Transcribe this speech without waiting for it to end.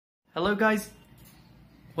Hello guys,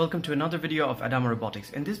 welcome to another video of Adama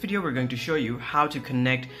Robotics. In this video we're going to show you how to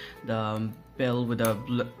connect the bell with a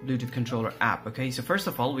Bluetooth controller app. Okay, so first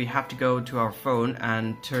of all we have to go to our phone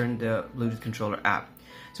and turn the Bluetooth controller app.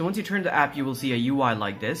 So once you turn the app, you will see a UI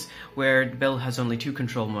like this, where the bell has only two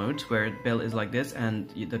control modes, where the bell is like this and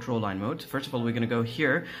the draw line mode. First of all, we're going to go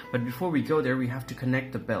here, but before we go there, we have to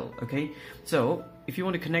connect the bell, okay? So if you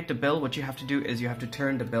want to connect the bell, what you have to do is you have to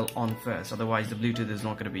turn the bell on first, otherwise the Bluetooth is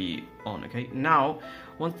not going to be on, okay? Now,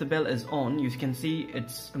 once the bell is on, you can see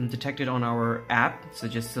it's detected on our app, so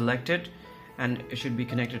just select it, and it should be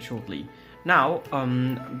connected shortly. Now,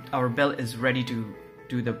 our bell is ready to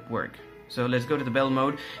do the work. So let's go to the bell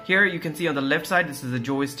mode. Here you can see on the left side, this is a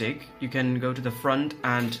joystick. You can go to the front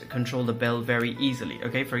and control the bell very easily.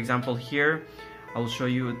 Okay, for example, here I'll show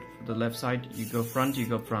you the left side. You go front, you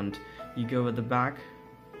go front. You go at the back.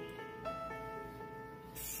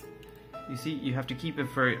 You see, you have to keep it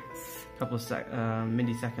for a couple of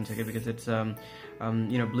milliseconds, okay, because it's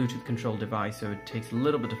Bluetooth control device, so it takes a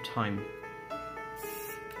little bit of time.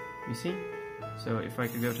 You see? So if I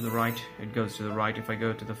could go to the right, it goes to the right. If I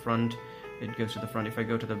go to the front, it goes to the front. If I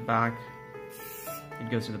go to the back, it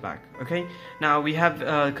goes to the back. Okay, now we have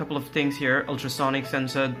a couple of things here. Ultrasonic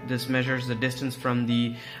sensor, this measures the distance from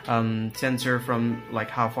the sensor from like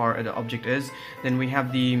how far the object is. Then we have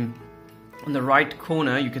on the right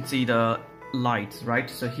corner, you can see the lights, right?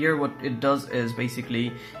 So here what it does is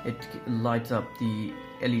basically it lights up the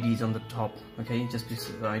LEDs on the top, okay, just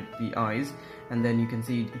beside the eyes, and then you can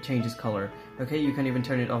see it changes color. Okay, you can even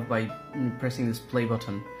turn it off by pressing this play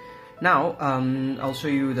button. Now I'll show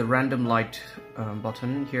you the random light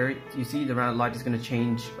button. Here you see the light is going to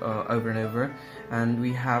change over and over, and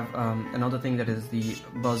we have another thing that is the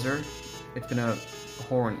buzzer. It's gonna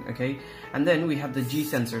horn, okay, and then we have the G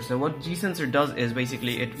sensor. So what G sensor does is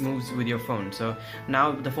basically it moves with your phone. So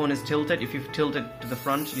now the phone is tilted. If you tilt it to the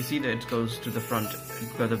front, you see that it goes to the front,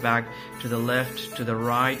 it goes to the back, to the left, to the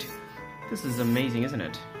right. This is amazing, isn't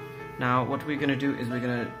it? Now what we're gonna do is we're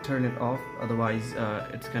gonna turn it off, otherwise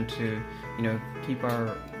it's going to keep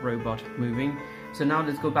our robot moving. So now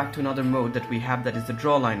let's go back to another mode that we have, that is the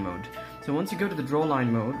draw line mode. So once you go to the draw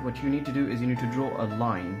line mode, what you need to do is you need to draw a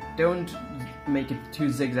line. Don't make it too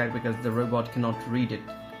zigzag because the robot cannot read it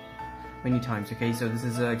many times, okay? So this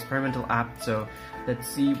is an experimental app, so let's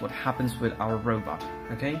see what happens with our robot,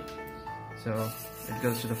 okay? So it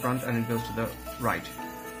goes to the front and it goes to the right.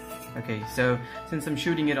 Okay, so since I'm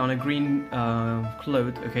shooting it on a green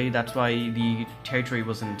cloth, okay, that's why the territory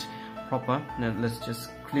wasn't proper. Now let's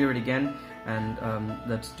just clear it again, and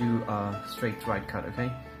let's do a straight right cut,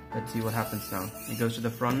 okay? Let's see what happens now. It goes to the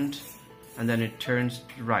front and then it turns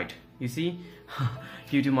right. You see?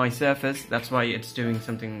 Due to my surface, that's why it's doing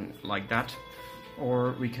something like that.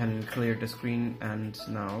 Or we can clear the screen and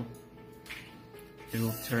now it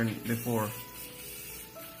will turn before.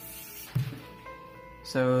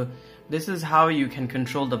 So this is how you can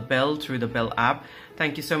control the bell through the bell app.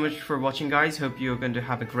 Thank you so much for watching, guys. Hope you're going to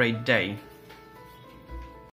have a great day.